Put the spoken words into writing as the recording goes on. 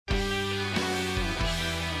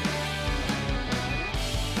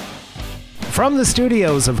From the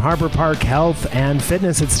studios of Harbor Park Health and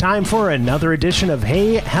Fitness, it's time for another edition of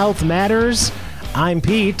Hey Health Matters. I'm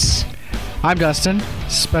Pete. I'm Dustin.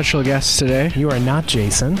 Special guest today. You are not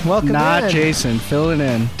Jason. Welcome Not in. Jason, filling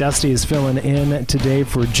in. Dusty is filling in today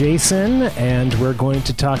for Jason, and we're going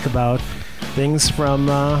to talk about things from,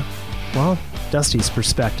 Dusty's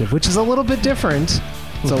perspective, which is a little bit different.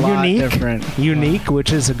 It's a lot different. Unique,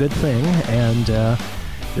 which is a good thing, and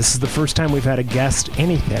this is the first time we've had a guest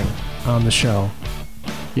anything on the show.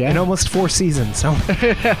 Yeah. In almost 4 seasons.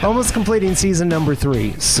 Almost completing season number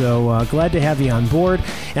 3. So glad to have you on board.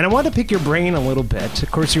 And I want to pick your brain a little bit. Of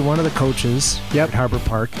course, you're one of the coaches at Harbor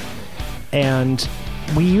Park. And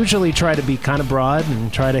we usually try to be kind of broad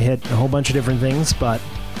and try to hit a whole bunch of different things. But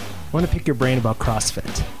I want to pick your brain about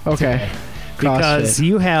CrossFit. Okay. Because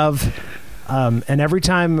you have, and every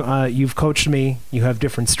time you've coached me, you have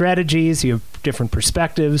different strategies, you have different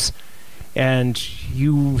perspectives. And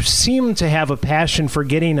you seem to have a passion for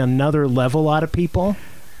getting another level out of people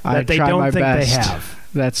that they don't think they have.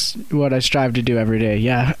 That's what I strive to do every day,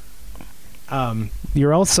 yeah.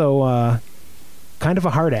 You're also kind of a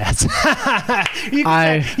hard ass.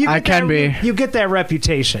 I can be. You get that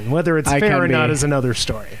reputation. Whether it's fair or not is another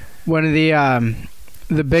story. One of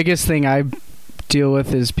the biggest thing I deal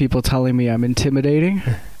with is people telling me I'm intimidating.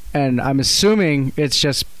 And I'm assuming it's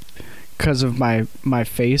just because of my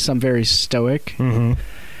face. I'm very stoic, and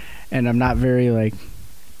I'm not very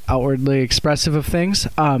outwardly expressive of things.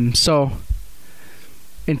 So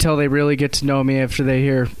until they really get to know me, after they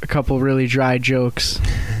hear a couple really dry jokes,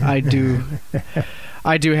 I do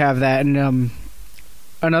have that. And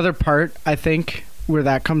another part I think where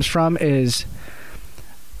that comes from is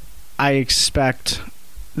I expect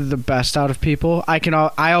the best out of people.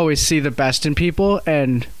 I always see the best in people,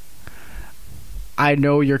 and I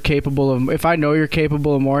know you're capable of. If I know you're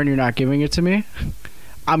capable of more and you're not giving it to me,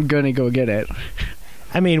 I'm gonna go get it.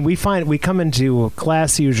 I mean, we come into a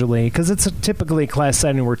class usually because it's typically a class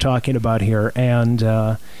setting we're talking about here, and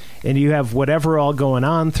you have whatever all going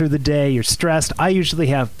on through the day. You're stressed. I usually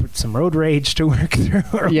have some road rage to work through,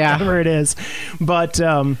 or whatever it is. But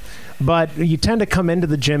you tend to come into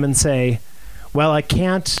the gym and say, "Well, I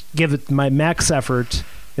can't give it my max effort."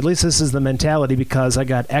 At least this is the mentality because I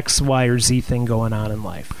got X, Y, or Z thing going on in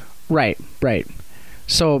life. Right.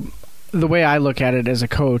 So the way I look at it as a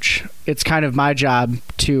coach, it's kind of my job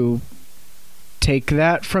to take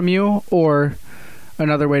that from you, or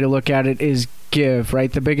another way to look at it is give,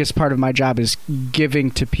 right? The biggest part of my job is giving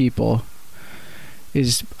to people.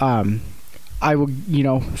 Is I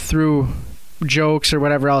will, through jokes or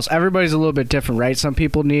whatever else, everybody's a little bit different, right? Some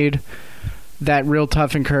people need that real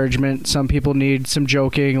tough encouragement. Some people need some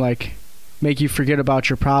joking, make you forget about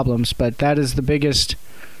your problems. But that is the biggest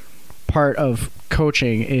part of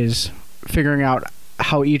coaching, is figuring out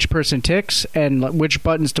how each person ticks and which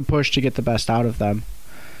buttons to push to get the best out of them.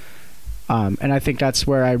 And I think that's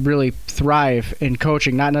where I really thrive in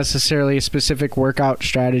coaching, not necessarily a specific workout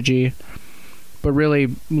strategy, but really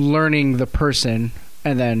learning the person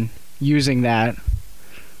and then using that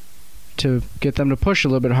to get them to push a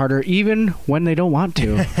little bit harder, even when they don't want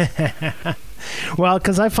to. Well,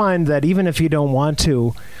 because I find that even if you don't want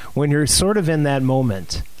to, when you're sort of in that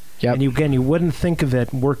moment, and you wouldn't think of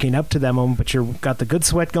it working up to that moment, but you've got the good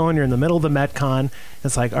sweat going, you're in the middle of the Metcon,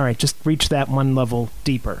 it's like, all right, just reach that one level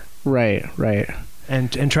deeper. Right.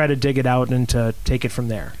 And try to dig it out and to take it from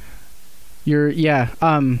there. Your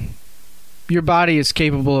body is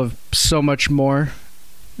capable of so much more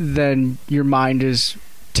than your mind is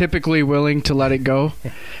typically willing to let it go,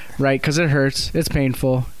 right? Because it hurts. It's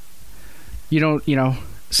painful. You don't,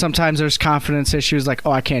 sometimes there's confidence issues like,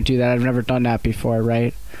 oh, I can't do that. I've never done that before,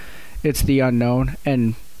 right? It's the unknown.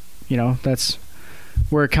 And, that's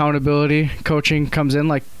where accountability coaching comes in.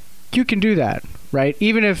 Like, you can do that, right?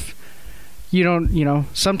 Even if you don't,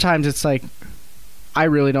 sometimes it's like, I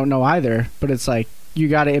really don't know either, but it's like, you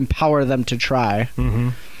got to empower them to try.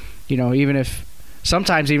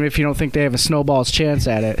 Sometimes even if you don't think they have a snowball's chance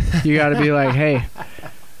at it, you got to be like, hey,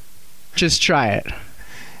 just try it.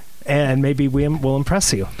 And maybe we'll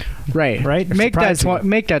impress you. Right. Make that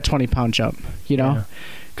 20-pound jump,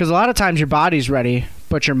 Because a lot of times your body's ready,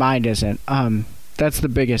 but your mind isn't. That's the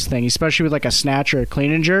biggest thing, especially with a snatch or a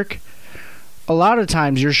clean and jerk. A lot of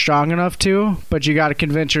times you're strong enough to, but you got to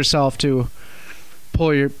convince yourself to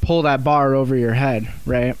pull that bar over your head,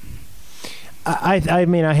 right? I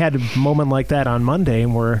mean, I had a moment like that on Monday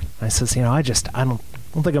where I says, I don't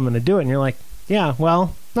think I'm going to do it. And you're like, yeah,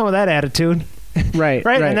 well, not with that attitude. Right.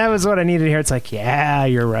 And that was what I needed to hear. It's like, yeah,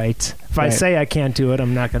 you're right. If I say I can't do it,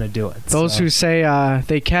 I'm not going to do it. Those who say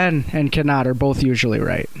they can and cannot are both usually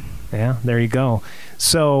right. Yeah, there you go.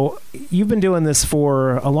 So you've been doing this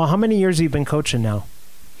for a long. How many years have you been coaching now?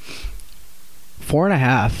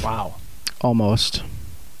 4.5. Wow. Almost.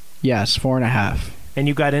 Yes, 4.5. And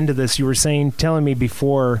you got into this. You were telling me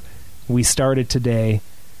before we started today,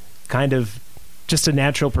 kind of just a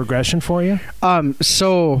natural progression for you.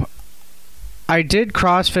 So I did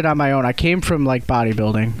CrossFit on my own. I came from like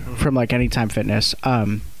bodybuilding, from like Anytime Fitness.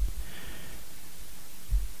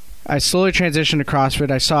 I slowly transitioned to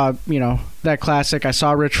CrossFit. I saw, that classic. I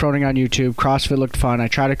saw Rich Froning on YouTube. CrossFit looked fun. I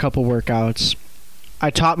tried a couple workouts. I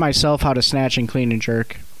taught myself how to snatch and clean and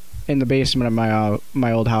jerk in the basement of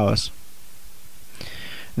my old house.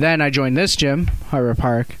 Then I joined this gym, Harbor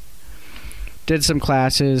Park, did some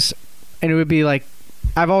classes, and it would be like,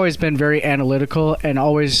 I've always been very analytical and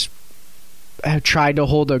always have tried to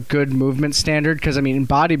hold a good movement standard because, in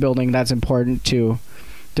bodybuilding, that's important to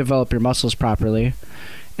develop your muscles properly.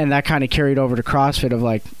 And that kind of carried over to CrossFit of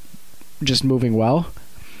like just moving well.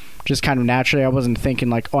 Just kind of naturally. I wasn't thinking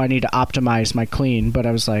like, I need to optimize my clean, but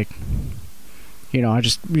I was like, I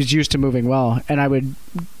just was used to moving well. And I would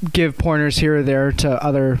give pointers here or there to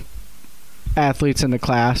other athletes in the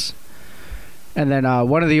class. And then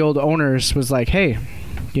one of the old owners was like, hey,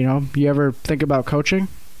 you ever think about coaching?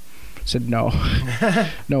 I said, no.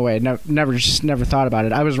 No way. Never thought about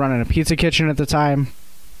it. I was running a pizza kitchen at the time.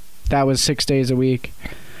 That was 6 days a week.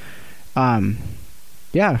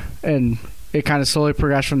 Yeah, and it kind of slowly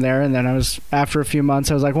progressed from there. And then after a few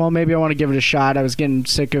months, I was like, well, maybe I want to give it a shot. I was getting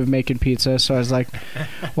sick of making pizza, so I was like,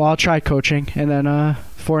 well, I'll try coaching. And then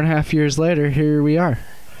 4.5 years later, here we are.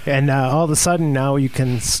 And all of a sudden, now you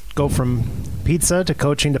can go from pizza to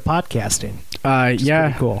coaching to podcasting.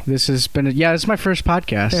 Yeah, cool. This has been this is my first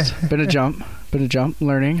podcast. Been a jump,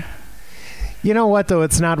 learning. You know what though?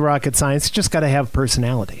 It's not rocket science. You just got to have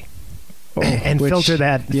personality. And filter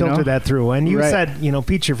that through. And you said,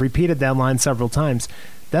 Pete, you've repeated that line several times.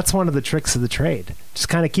 That's one of the tricks of the trade. Just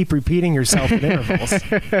kind of keep repeating yourself at intervals,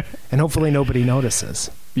 and hopefully nobody notices.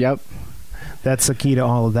 Yep, that's the key to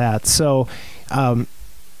all of that. So,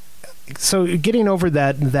 getting over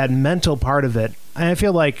that mental part of it, I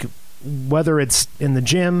feel like whether it's in the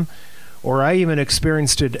gym or I even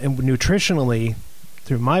experienced it nutritionally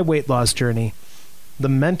through my weight loss journey. The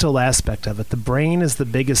mental aspect of it. The brain is the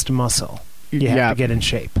biggest muscle. You have to get in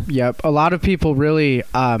shape. Yep. A lot of people really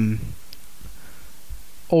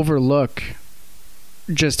overlook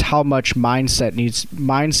just how much mindset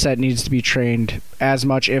needs to be trained as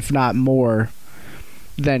much, if not more,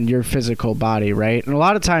 than your physical body, right? And a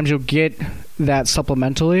lot of times you'll get that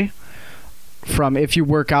supplementally from if you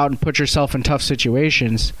work out and put yourself in tough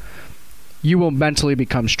situations, you will mentally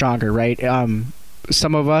become stronger, right?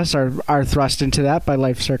 Some of us are thrust into that by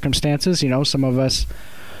life circumstances. Some of us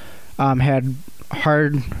had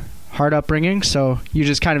hard upbringing, so you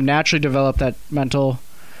just kind of naturally develop that mental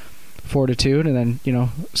fortitude, and then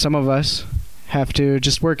some of us have to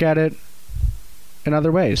just work at it in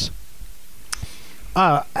other ways.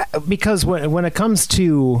 Because when it comes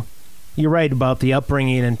to, you're right about the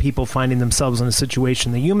upbringing and people finding themselves in a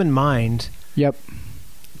situation, the human mind. Yep.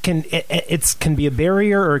 Can be a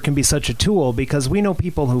barrier, or it can be such a tool, because we know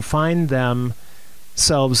people who find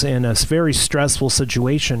themselves in a very stressful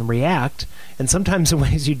situation react, and sometimes in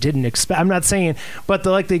ways you didn't expect. I'm not saying, but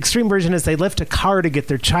the extreme version is they lift a car to get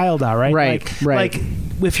their child out, right? Right. Like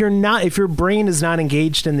if your brain is not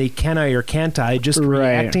engaged in the can I or can't I, just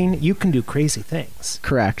reacting, you can do crazy things.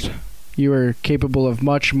 Correct. You are capable of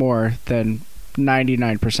much more than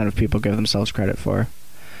 99% of people give themselves credit for.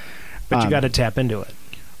 But you got to tap into it.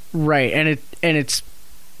 Right, and it's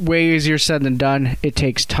way easier said than done. It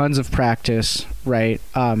takes tons of practice, right?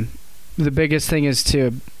 The biggest thing is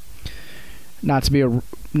to not to be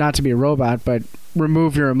a robot, but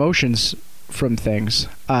remove your emotions from things.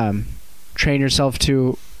 Train yourself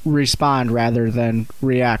to respond rather than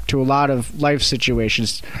react to a lot of life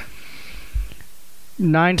situations.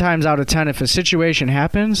 9 times out of 10, if a situation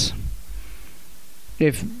happens,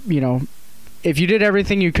 if you did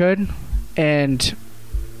everything you could and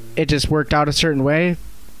it just worked out a certain way,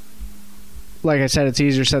 like I said, it's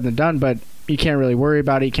easier said than done, but you can't really worry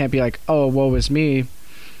about it. You can't be like, oh, woe is me.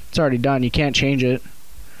 It's already done. You can't change it.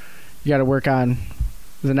 You got to work on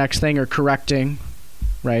the next thing, or correcting,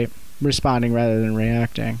 right? Responding rather than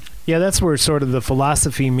reacting. Yeah, that's where sort of the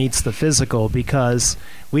philosophy meets the physical, because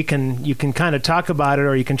you can kind of talk about it,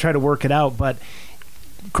 or you can try to work it out, but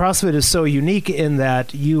CrossFit is so unique in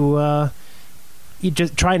that you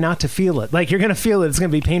just try not to feel it. Like, you're going to feel it. It's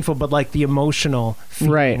going to be painful, but like the emotional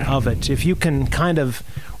feeling of it. If you can kind of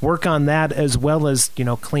work on that, as well as,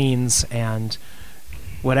 cleans and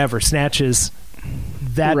whatever, snatches,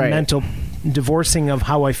 that mental divorcing of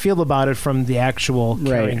how I feel about it from the actual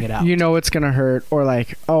carrying it out. You know it's going to hurt, or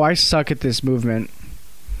like, oh, I suck at this movement.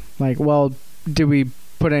 Like, well, did we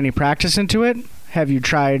put any practice into it? Have you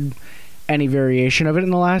tried any variation of it in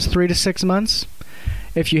the last 3 to 6 months?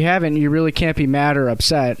 If you haven't, you really can't be mad or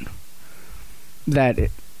upset that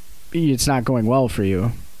it's not going well for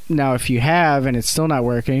you. Now, if you have and it's still not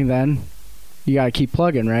working, then you got to keep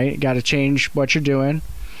plugging, right? You got to change what you're doing,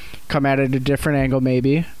 come at it a different angle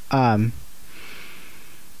maybe.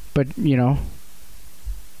 But, you know,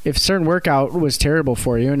 if a certain workout was terrible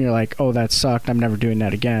for you and you're like, oh, that sucked, I'm never doing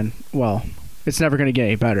that again, well, it's never going to get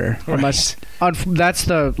any better. Right. Unless that's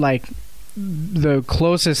the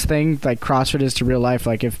closest thing like CrossFit is to real life.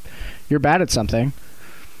 Like if you're bad at something,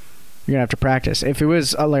 you're going to have to practice. If it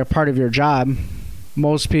was like a part of your job,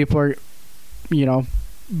 most people are, you know,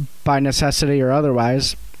 by necessity or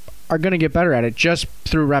otherwise, are going to get better at it just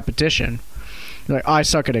through repetition. You're like, oh, I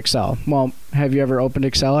suck at Excel. Well, have you ever opened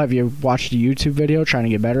Excel? Have you watched a YouTube video trying to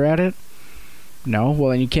get better at it? No.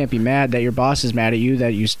 Well, then you can't be mad that your boss is mad at you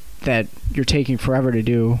that you're taking forever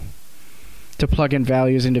to plug in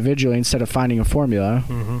values individually instead of finding a formula.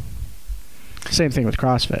 Mm-hmm. Same thing with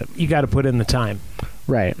CrossFit. You got to put in the time.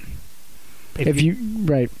 Right. If you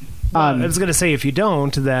right. I was going to say, if you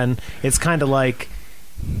don't, then it's kind of like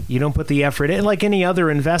you don't put the effort in. Like any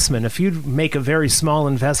other investment, if you make a very small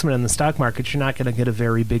investment in the stock market, you're not going to get a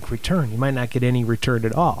very big return. You might not get any return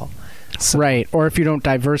at all. So. Right. Or if you don't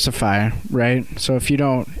diversify, right? So if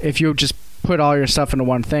you just put all your stuff into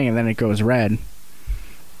one thing and then it goes red, you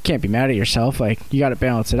can't be mad at yourself. Like, you got to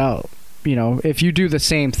balance it out. You know, if you do the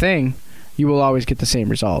same thing, you will always get the same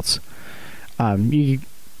results. You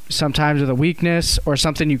sometimes with a weakness or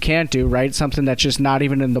something you can't do, right? Something that's just not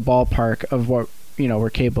even in the ballpark of what, you know, we're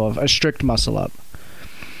capable of. A strict muscle up.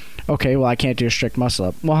 Okay, well, I can't do a strict muscle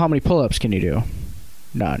up. Well, how many pull-ups can you do?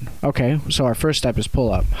 None. Okay, so our first step is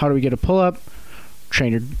pull-up. How do we get a pull-up?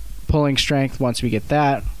 Train your pulling strength. Once we get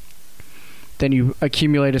that, then you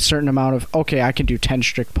accumulate a certain amount of, okay, I can do 10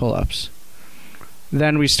 strict pull-ups.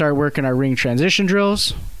 Then we start working our ring transition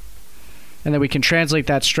drills, and then we can translate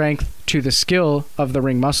that strength to the skill of the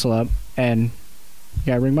ring muscle up, and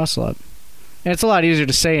ring muscle up. And it's a lot easier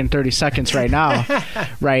to say in 30 seconds right now,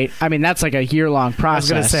 right? I mean, that's like a year-long process. I was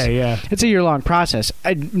going to say, yeah. It's a year-long process.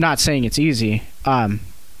 I'm not saying it's easy,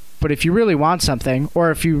 but if you really want something,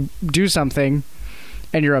 or if you do something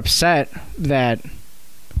and you're upset that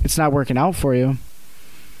it's not working out for you,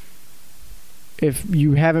 if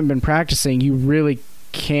you haven't been practicing, you really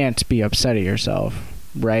can't be upset at yourself,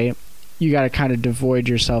 right? You got to kind of devoid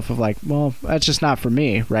yourself of like, well, that's just not for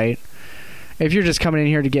me, right? If you're just coming in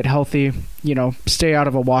here to get healthy, you know, stay out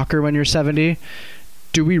of a walker when you're 70,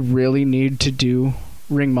 do we really need to do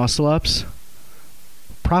ring muscle ups?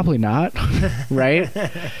 Probably not, right?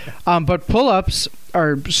 But pull-ups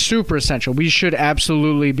are super essential. We should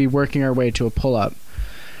absolutely be working our way to a pull-up.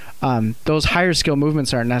 Those higher skill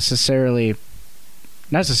movements aren't necessarily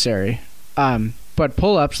necessary. But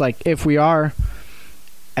pull-ups, like if we are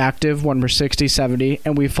active when we're 60, 70,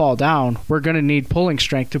 and we fall down, we're going to need pulling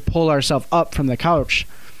strength to pull ourselves up from the couch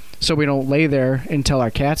so we don't lay there until our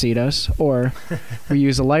cats eat us, or we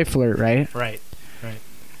use a life alert, right? Right.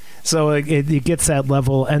 So it gets that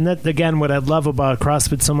level. And that, again, what I love about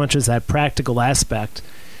CrossFit so much is that practical aspect.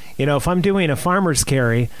 You know, if I'm doing a farmer's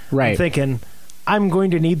carry, right, I'm thinking, I'm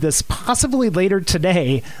going to need this possibly later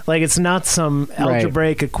today. Like, it's not some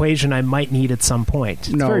algebraic equation I might need at some point.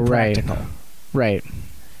 It's very practical. Right.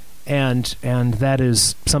 And that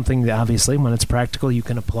is something that obviously when it's practical you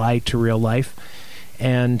can apply to real life.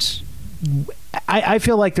 And I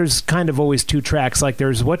feel like there's kind of always two tracks. Like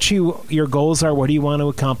there's what your goals are, what do you want to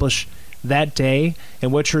accomplish that day,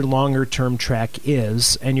 and what your longer term track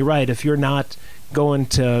is. And you're right, if you're not going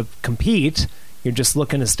to compete, you're just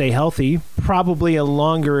looking to stay healthy, probably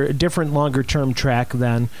a different longer term track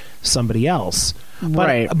than somebody else.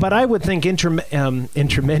 But I would think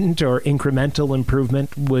intermittent or incremental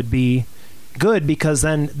improvement would be good, because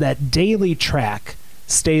then that daily track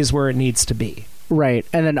stays where it needs to be. Right.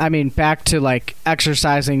 And then, I mean, back to like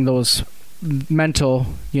exercising those mental,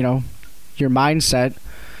 you know, your mindset.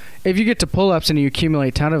 If you get to pull-ups and you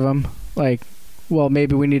accumulate 10 of them, like, well,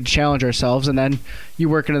 maybe we need to challenge ourselves, and then you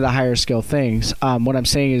work into the higher skill things. What I'm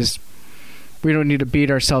saying is we don't need to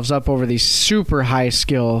beat ourselves up over these super high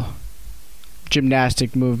skill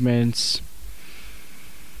gymnastic movements,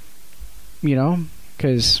 you know,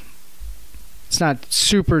 because it's not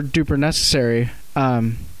super duper necessary.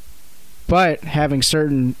 But having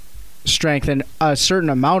certain strength and a certain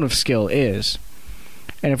amount of skill is.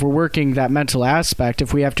 And if we're working that mental aspect,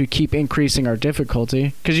 if we have to keep increasing our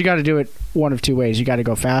difficulty, because you got to do it one of two ways. You got to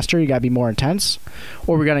go faster, you got to be more intense,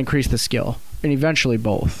 or we got to increase the skill, and eventually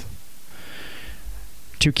both,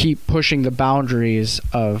 to keep pushing the boundaries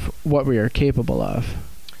of what we are capable of.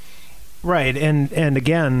 Right, and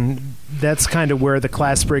again, that's kind of where the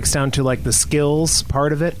class breaks down to like the skills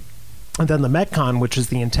part of it, and then the Metcon, which is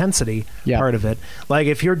the intensity part of it. Like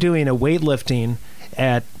if you're doing a weightlifting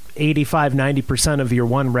at 85-90% of your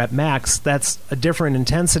 1 rep max, that's a different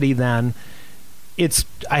intensity than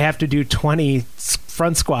I have to do 20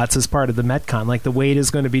 front squats as part of the Metcon. Like the weight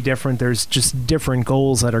is going to be different. There's just different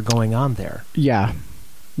goals that are going on there. Yeah,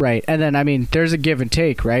 right. And then, I mean, there's a give and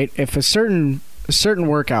take, right? If a certain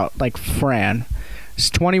workout, like Fran, is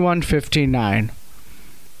 21, 15, 9,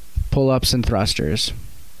 pull-ups and thrusters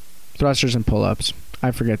and pull-ups.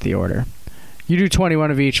 I forget the order. You do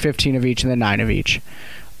 21 of each, 15 of each, and then 9 of each.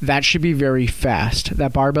 That should be very fast.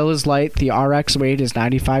 That barbell is light. The RX weight is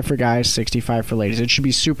 95 for guys, 65 for ladies. It should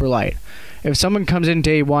be super light. If someone comes in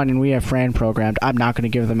day one and we have Fran programmed, I'm not going to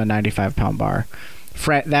give them a 95-pound bar.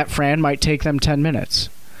 That Fran might take them 10 minutes.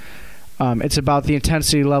 It's about the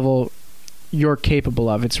intensity level you're capable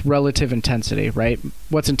of. It's relative intensity, right?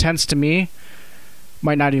 What's intense to me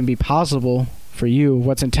might not even be possible for you.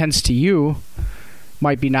 What's intense to you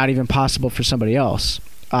might be not even possible for somebody else.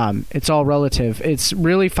 It's all relative. It's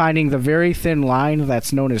really finding the very thin line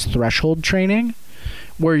that's known as threshold training,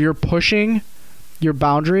 where you're pushing your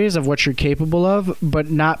boundaries of what you're capable of, but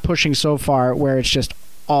not pushing so far where it's just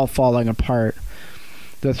all falling apart.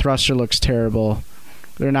 The thruster looks terrible.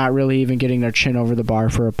 They're not really even getting their chin over the bar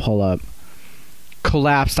for a pull-up.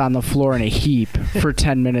 Collapsed on the floor in a heap for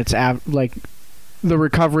 10 minutes. Like, the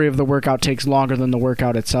recovery of the workout takes longer than the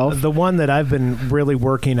workout itself. The one that I've been really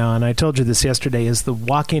working on, I told you this yesterday, is the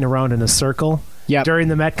walking around in a circle during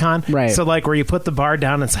the Metcon. Right. So, like, where you put the bar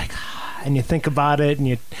down, it's like, and you think about it, and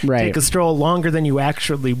you take a stroll longer than you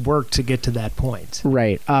actually work to get to that point.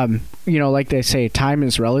 Right. Like they say, time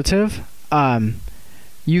is relative.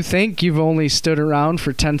 You think you've only stood around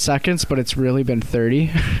for 10 seconds, but it's really been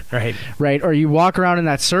 30. Right. Right. Or you walk around in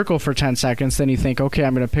that circle for 10 seconds, then you think, okay,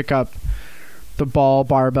 I'm going to pick up the ball,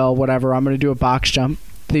 barbell, whatever. I'm going to do a box jump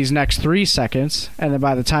these next 3 seconds. And then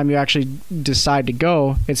by the time you actually decide to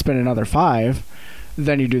go, it's been another 5.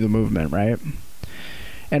 Then you do the movement, right?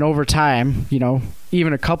 And over time,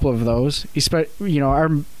 even a couple of those, our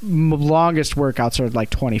longest workouts are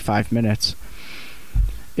like 25 minutes.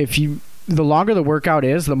 The longer the workout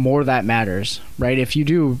is, the more that matters, right? If you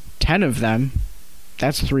do 10 of them,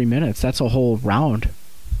 that's 3 minutes. That's a whole round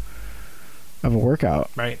of a workout.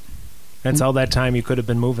 Right. That's all that time you could have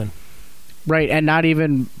been moving. Right, and not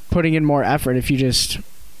even putting in more effort if you just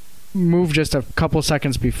move just a couple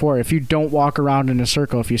seconds before. If you don't walk around in a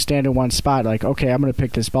circle, if you stand in one spot, like, okay, I'm going to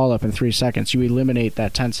pick this ball up in 3 seconds, you eliminate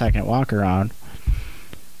that 10-second walk around.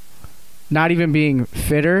 Not even being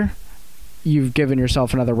fitter, you've given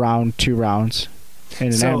yourself another round, 2 rounds in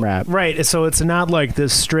an AMRAP. Right, so it's not like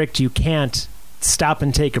this strict, you can't stop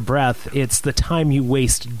and take a breath. It's the time you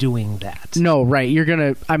waste doing that. No, right. You're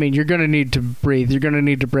going to need to breathe. You're going to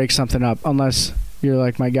need to break something up, unless you're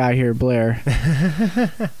like my guy here, Blair.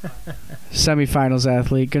 Semifinals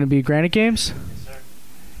athlete. Going to be Granite Games? Yes, sir.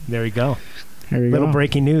 There you go. There you Little go.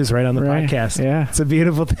 breaking news right on the podcast. Yeah. It's a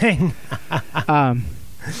beautiful thing.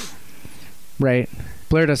 Right.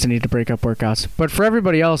 Blair doesn't need to break up workouts. But for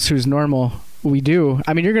everybody else who's normal, we do.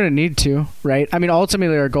 I mean, you're going to need to, right? I mean,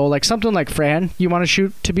 ultimately our goal, like something like Fran, you want to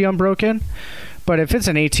shoot to be unbroken. But if it's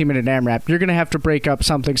an 18-minute AMRAP, you're going to have to break up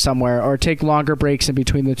something somewhere or take longer breaks in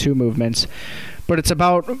between the 2 movements. But it's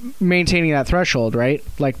about maintaining that threshold, right?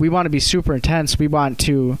 Like, we want to be super intense. We want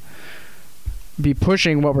to be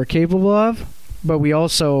pushing what we're capable of, but we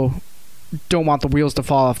also don't want the wheels to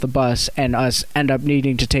fall off the bus and us end up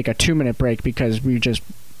needing to take a 2-minute break because we just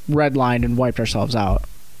redlined and wiped ourselves out.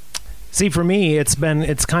 See, for me, it's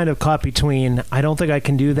kind of caught between I don't think I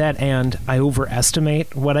can do that and I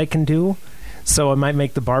overestimate what I can do. So I might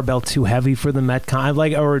make the barbell too heavy for the Metcon,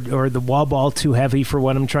 or the wall ball too heavy for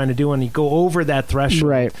what I'm trying to do, and you go over that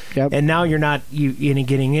threshold, right? Yep. And now you're not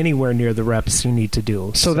getting anywhere near the reps you need to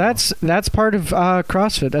do. So that's part of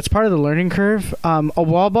CrossFit. That's part of the learning curve. A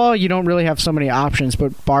wall ball, you don't really have so many options,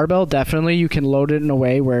 but barbell, definitely you can load it in a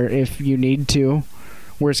way where if you need to,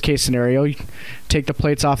 worst case scenario, you take the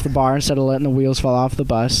plates off the bar instead of letting the wheels fall off the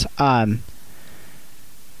bus.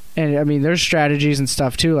 And I mean, there's strategies and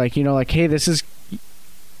stuff too. Like, hey, this is,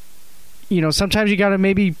 sometimes you got to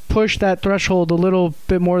maybe push that threshold a little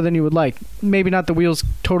bit more than you would like. Maybe not the wheels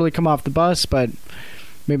totally come off the bus, but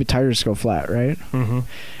maybe tires go flat, right? Mm-hmm.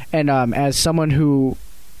 And as someone who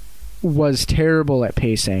was terrible at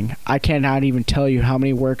pacing, I cannot even tell you how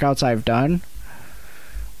many workouts I've done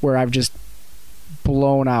where I've just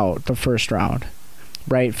blown out the first round,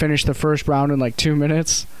 right? Finish the first round in like 2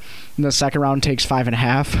 minutes, and the second round takes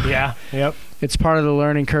 5.5. Yeah, yep. It's part of the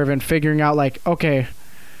learning curve and figuring out, like, okay,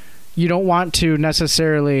 you don't want to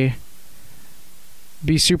necessarily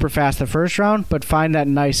be super fast the first round, but find that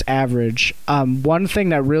nice average. One thing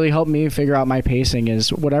that really helped me figure out my pacing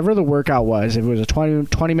is whatever the workout was, if it was a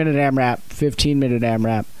 20-minute AMRAP, 15-minute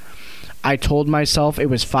AMRAP, I told myself it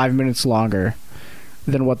was 5 minutes longer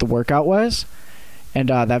than what the workout was, and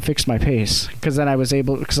that fixed my pace. Because then I was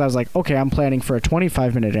like, okay, I'm planning for a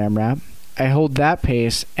 25-minute AMRAP. I hold that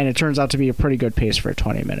pace, and it turns out to be a pretty good pace for a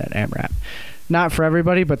 20-minute AMRAP. Not for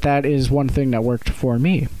everybody, but that is one thing that worked for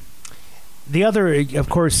me. The other, of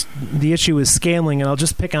course, the issue is scaling, and I'll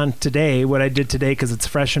just pick on today, what I did today, because it's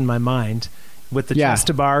fresh in my mind, with the chest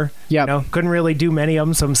to bar. Yep. You know, couldn't really do many of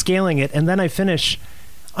them, so I'm scaling it, and then I finish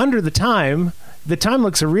under the time. The time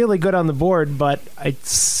looks really good on the board, but I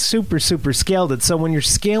super scaled it. So when you're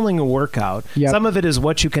scaling a workout, some of it is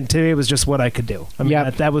what you can. Today was just what I could do. I mean,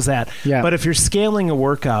 that was that. Yep. But if you're scaling a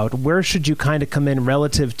workout, where should you kind of come in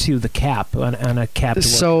relative to the cap on a capped workout?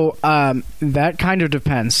 So that kind of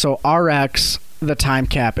depends. So RX, the time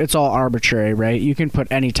cap, it's all arbitrary, right? You can put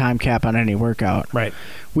any time cap on any workout. Right.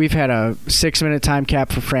 We've had a 6-minute time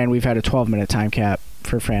cap for Fran. We've had a 12-minute time cap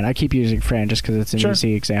for Fran. I keep using Fran just because it's an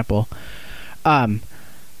easy example.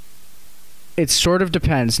 It sort of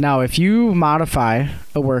depends. Now, if you modify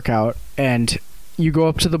a workout and you go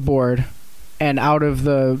up to the board, and out of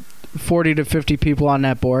the 40 to 50 people on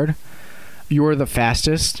that board, you're the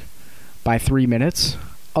fastest by 3 minutes.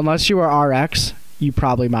 Unless you are RX, you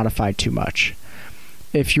probably modified too much.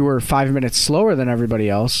 If you were 5 minutes slower than everybody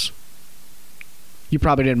else, you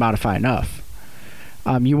probably didn't modify enough.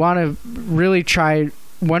 You want to really try.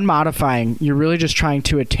 When modifying, you're really just trying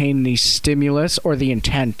to attain the stimulus or the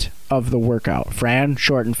intent of the workout. Fran,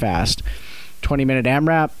 short and fast. 20-minute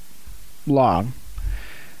AMRAP, long.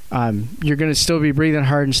 You're going to still be breathing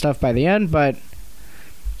hard and stuff by the end, but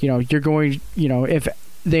you're going, if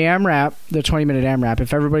the AMRAP, the 20-minute AMRAP,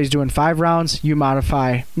 if everybody's doing 5 rounds, you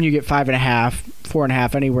modify, you get 5.5,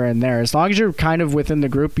 4.5, anywhere in there. As long as you're kind of within the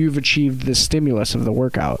group, you've achieved the stimulus of the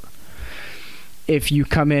workout. If you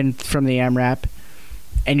come in from the AMRAP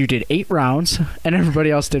and you did 8 rounds and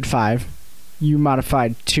everybody else did 5, you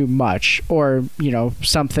modified too much. Or,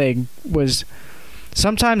 something was...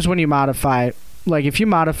 Sometimes when you modify, like if you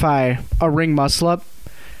modify a ring muscle up,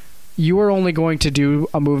 you are only going to do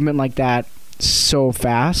a movement like that so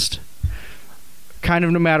fast. Kind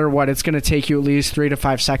of no matter what, it's going to take you at least 3 to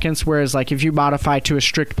 5 seconds. Whereas like if you modify to a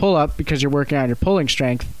strict pull-up because you're working on your pulling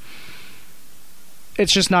strength,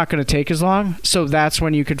 it's just not going to take as long. So that's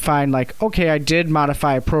when you could find like, okay, I did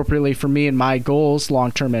modify appropriately for me and my goals,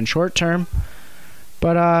 long-term and short-term.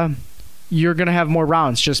 But you're going to have more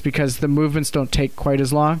rounds just because the movements don't take quite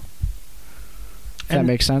as long. If that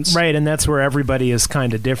makes sense. Right, and that's where everybody is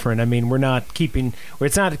kind of different. I mean, we're not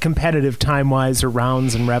it's not competitive time-wise or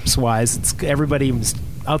rounds and reps-wise. It's everybody's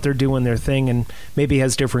out there doing their thing and maybe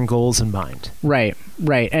has different goals in mind. Right.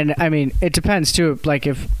 And I mean, it depends too. Like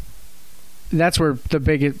if that's where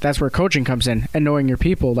coaching comes in and knowing your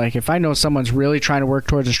people. Like if I know someone's really trying to work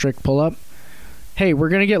towards a strict pull-up, hey, we're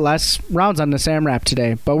going to get less rounds on this AMRAP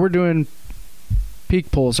today, but we're doing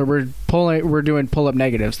peak pulls or we're doing pull-up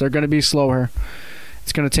negatives. They're going to be slower.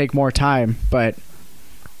 It's going to take more time, but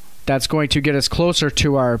that's going to get us closer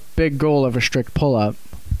to our big goal of a strict pull-up,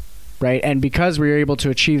 right? And because we are able to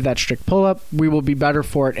achieve that strict pull-up, we will be better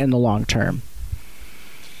for it in the long term.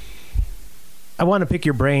 I want to pick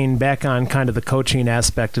your brain back on kind of the coaching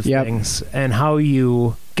aspect of things and how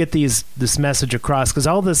you get this message across, because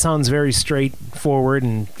all this sounds very straightforward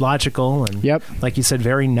and logical and, like you said,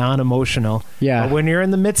 very non-emotional. Yeah. But when you're in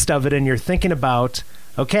the midst of it and you're thinking about,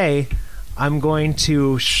 okay, I'm going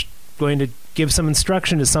to give some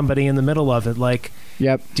instruction to somebody in the middle of it, like,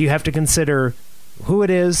 do you have to consider who it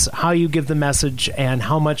is, how you give the message, and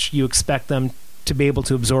how much you expect them to be able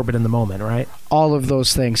to absorb it in the moment, right? All of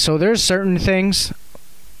those things. So there's certain things,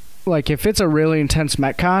 like if it's a really intense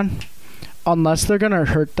Metcon, unless they're going to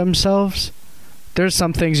hurt themselves, there's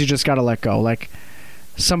some things you just got to let go. Like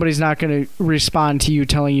somebody's not going to respond to you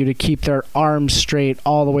telling you to keep their arms straight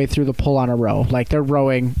all the way through the pull on a row. Like they're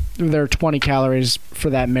rowing, they're 20 calories for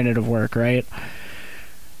that minute of work, right?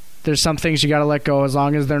 There's some things you got to let go as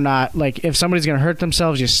long as they're not, like if somebody's going to hurt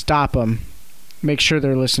themselves, you stop them. Make sure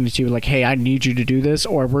they're listening to you like, hey, I need you to do this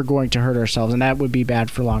or we're going to hurt ourselves, and that would be bad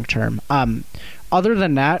for long term. Other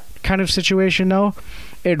than that kind of situation, though,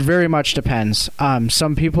 it very much depends.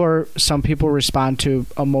 Some people respond to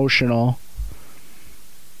emotional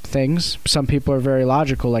things. Some people are very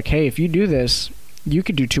logical, like, hey, if you do this, you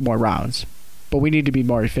could do 2 more rounds. but we need to be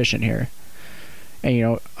more efficient here. And, you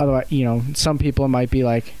know, otherwise, you know, some people might be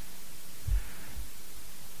like,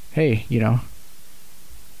 hey, you know,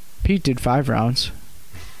 Pete did 5 rounds.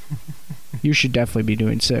 You should definitely be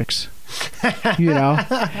doing 6. You know?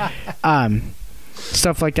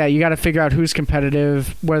 Stuff like that. You got to figure out who's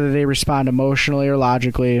competitive, whether they respond emotionally or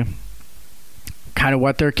logically, kind of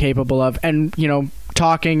what they're capable of. And, you know,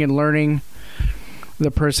 talking and learning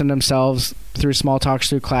the person themselves through small talks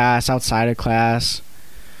through class, outside of class.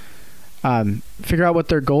 Figure out what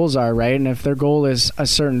their goals are, right? And if their goal is a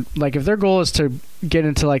certain, like if their goal is to get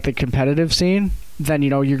into like the competitive scene, then, you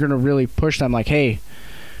know, you're going to really push them like, hey,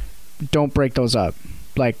 don't break those up.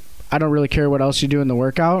 Like, I don't really care what else you do in the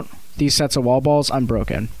workout. These sets of wall balls, I'm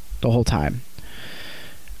broken the whole time.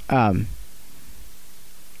 And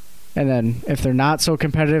then if they're not so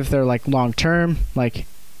competitive, they're like long term, like,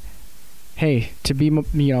 hey, to be,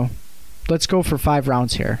 you know, let's go for 5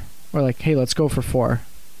 rounds here. Or like, hey, let's go for 4.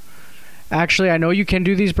 Actually, I know you can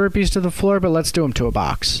do these burpees to the floor, but let's do them to a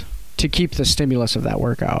box to keep the stimulus of that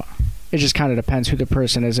workout. It just kind of depends who the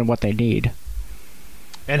person is and what they need.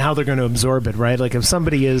 And how they're going to absorb it, right? Like if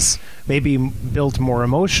somebody is maybe built more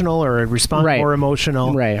emotional or respond more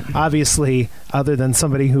emotional, right? Obviously, other than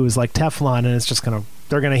somebody who is like Teflon and it's just going to,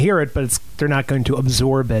 they're going to hear it, but they're not going to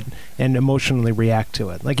absorb it and emotionally react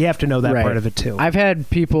to it. Like you have to know that part of it too. I've had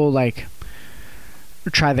people like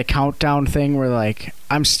try the countdown thing where like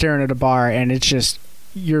I'm staring at a bar and it's just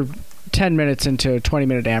you're 10 minutes into a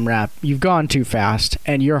 20-minute AMRAP. You've gone too fast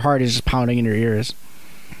and your heart is just pounding in your ears.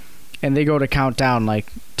 And they go to count down, like,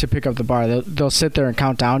 to pick up the bar. They'll sit there and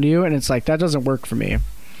count down to you, and it's like, that doesn't work for me.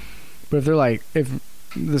 But if they're like, if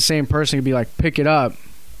the same person could be like, pick it up,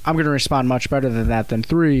 I'm going to respond much better than that than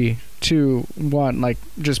 3, 2, 1. Like,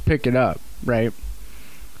 just pick it up, right?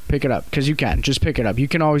 Pick it up, because you can. Just pick it up. You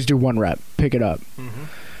can always do 1 rep. Pick it up. Mm-hmm.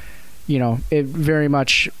 You know, it very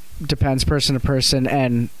much depends person to person,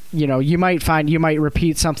 and, you know, you might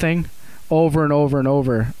repeat something over and over and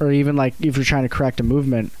over, or even, like, if you're trying to correct a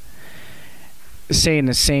movement, saying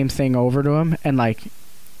the same thing over to him, and like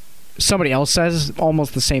somebody else says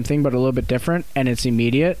almost the same thing but a little bit different, and it's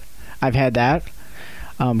immediate. I've had that.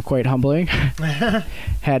 Quite humbling.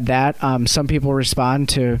 Had that. Some people respond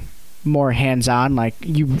to more hands-on, like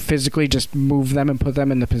you physically just move them and put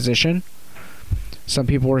them in the position. Some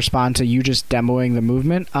people respond to you just demoing the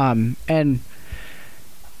movement. And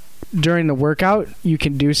during the workout, you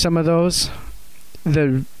can do some of those.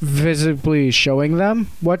 The visibly showing them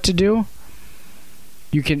what to do.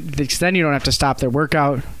 You can, then you don't have to stop their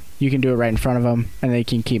workout. You can do it right in front of them, and they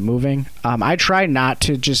can keep moving. I try not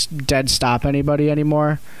to just dead stop anybody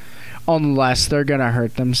anymore, unless they're going to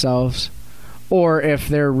hurt themselves, or if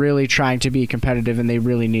they're really trying to be competitive and they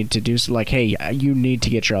really need to do so. Like, hey, you need to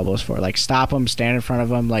get your elbows forward. Like, stop them, stand in front of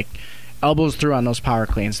them, like elbows through on those power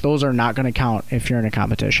cleans. Those are not going to count if you're in a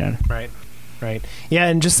competition. Right. Yeah,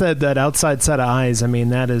 and just that outside set of eyes. I mean,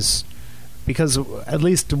 that is. Because at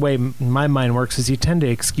least the way my mind works is you tend to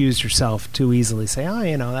excuse yourself too easily. Say, oh,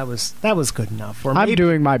 you know, that was good enough. Or I'm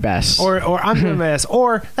doing my best. Or I'm doing my best.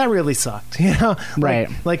 Or that really sucked. You know, right?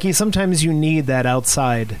 Like sometimes you need that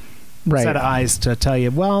outside set of eyes to tell you,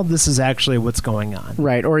 well, this is actually what's going on.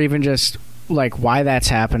 Right. Or even just like why that's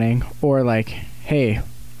happening. Or like, hey,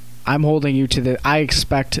 I'm holding you to I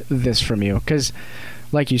expect this from you. Because,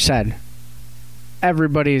 like you said,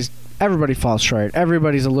 everybody falls short.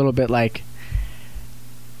 Everybody's a little bit like,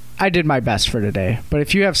 I did my best for today. But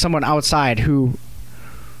if you have someone outside who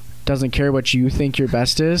doesn't care what you think your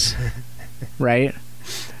best is, right?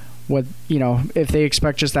 What, you know, if they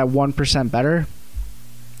expect just that 1% better,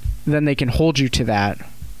 then they can hold you to that.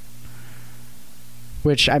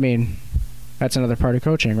 Which, I mean, that's another part of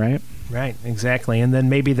coaching, right? Right, exactly. And then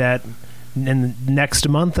maybe that in the next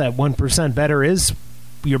month, that 1% better is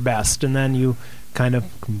your best, and then you kind of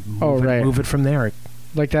move it from there.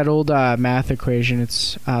 Like that old math equation,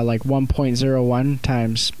 it's like 1.01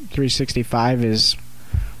 times 365 is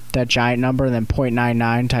that giant number, and then 0.99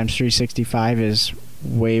 times 365 is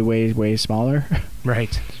way, way, way smaller.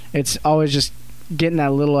 Right. It's always just getting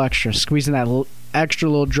that little extra, squeezing that extra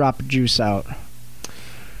little drop of juice out.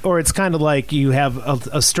 Or it's kind of like you have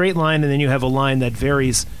a straight line, and then you have a line that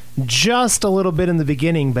varies just a little bit in the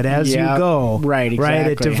beginning, but as you go, right,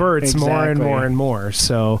 it diverts more and more and more.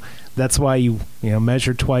 So that's why you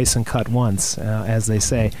measure twice and cut once, as they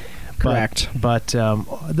say. Correct. But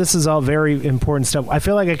this is all very important stuff. I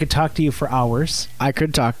feel like I could talk to you for hours. I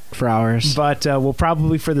could talk for hours. But we'll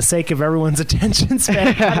probably, for the sake of everyone's attention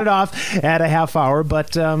span, cut it off at a half hour.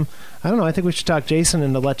 But I don't know. I think we should talk Jason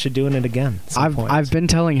into let you doing it again. I've been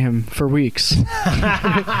telling him for weeks.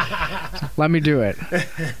 Let me do it.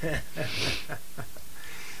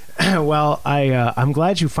 Well, I'm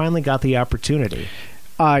glad you finally got the opportunity.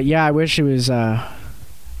 Yeah, I wish it was,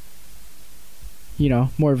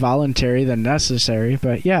 more voluntary than necessary.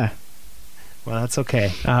 But yeah. Well, that's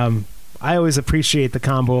okay. I always appreciate the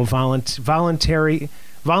combo of volunteer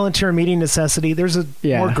meeting necessity. There's a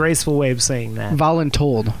more graceful way of saying that.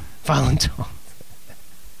 Voluntold.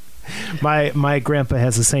 My grandpa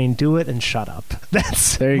has a saying: "Do it and shut up."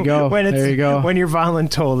 That's there you go. When you're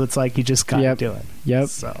voluntold, it's like you just gotta do it. Yep.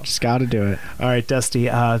 So. Just gotta do it. All right, Dusty.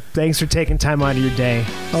 Thanks for taking time out of your day,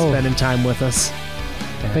 spending time with us.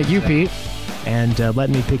 Thank you, Pete. And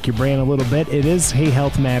let me pick your brain a little bit. It is Hey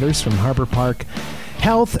Health Matters from Harbor Park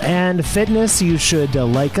Health and Fitness. You should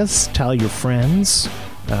like us, tell your friends,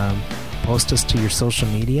 post us to your social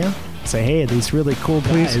media. Say, hey, these really cool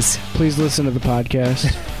guys. Please listen to the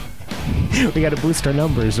podcast. We got to boost our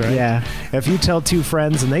numbers, right? Yeah. If you tell 2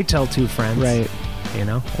 friends and they tell 2 friends, right?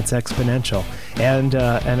 It's exponential. And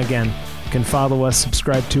again, you can follow us,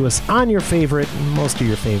 subscribe to us on your most of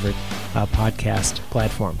your favorite podcast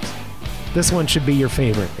platforms. This one should be your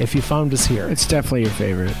favorite. If you found us here, it's definitely your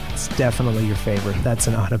favorite. It's definitely your favorite. That's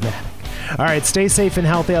an automatic. All right, stay safe and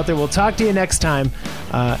healthy out there. We'll talk to you next time.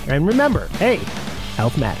 And remember, hey,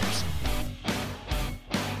 health matters.